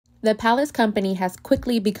The Palace Company has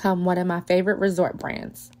quickly become one of my favorite resort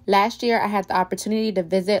brands. Last year, I had the opportunity to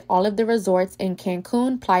visit all of the resorts in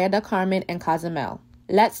Cancun, Playa del Carmen, and Cozumel.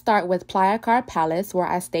 Let's start with Playa Car Palace, where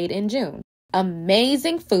I stayed in June.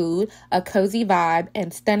 Amazing food, a cozy vibe,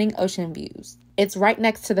 and stunning ocean views. It's right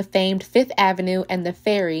next to the famed 5th Avenue and the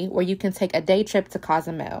ferry, where you can take a day trip to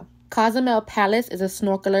Cozumel. Cozumel Palace is a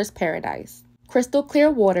snorkeler's paradise. Crystal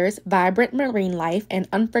clear waters, vibrant marine life, and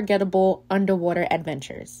unforgettable underwater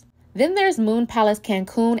adventures. Then there's Moon Palace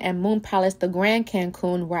Cancun and Moon Palace the Grand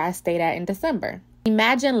Cancun, where I stayed at in December.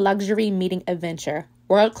 Imagine luxury meeting adventure.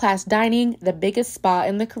 World-class dining, the biggest spa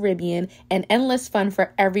in the Caribbean, and endless fun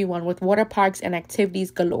for everyone with water parks and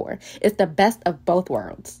activities galore. It's the best of both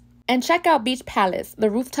worlds. And check out Beach Palace, the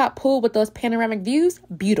rooftop pool with those panoramic views,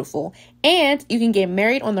 beautiful. And you can get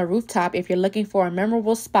married on the rooftop if you're looking for a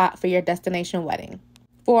memorable spot for your destination wedding.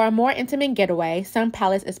 For a more intimate getaway, Sun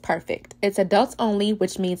Palace is perfect. It's adults only,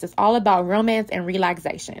 which means it's all about romance and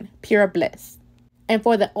relaxation. Pure bliss. And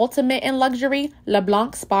for the ultimate in luxury,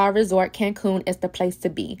 LeBlanc Spa Resort Cancun is the place to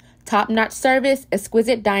be. Top-notch service,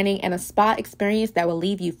 exquisite dining, and a spa experience that will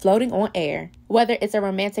leave you floating on air. Whether it's a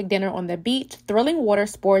romantic dinner on the beach, thrilling water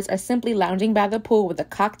sports, or simply lounging by the pool with a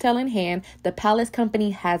cocktail in hand, the Palace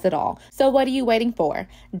Company has it all. So what are you waiting for?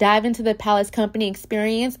 Dive into the Palace Company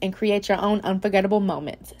experience and create your own unforgettable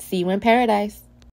moments. See you in paradise.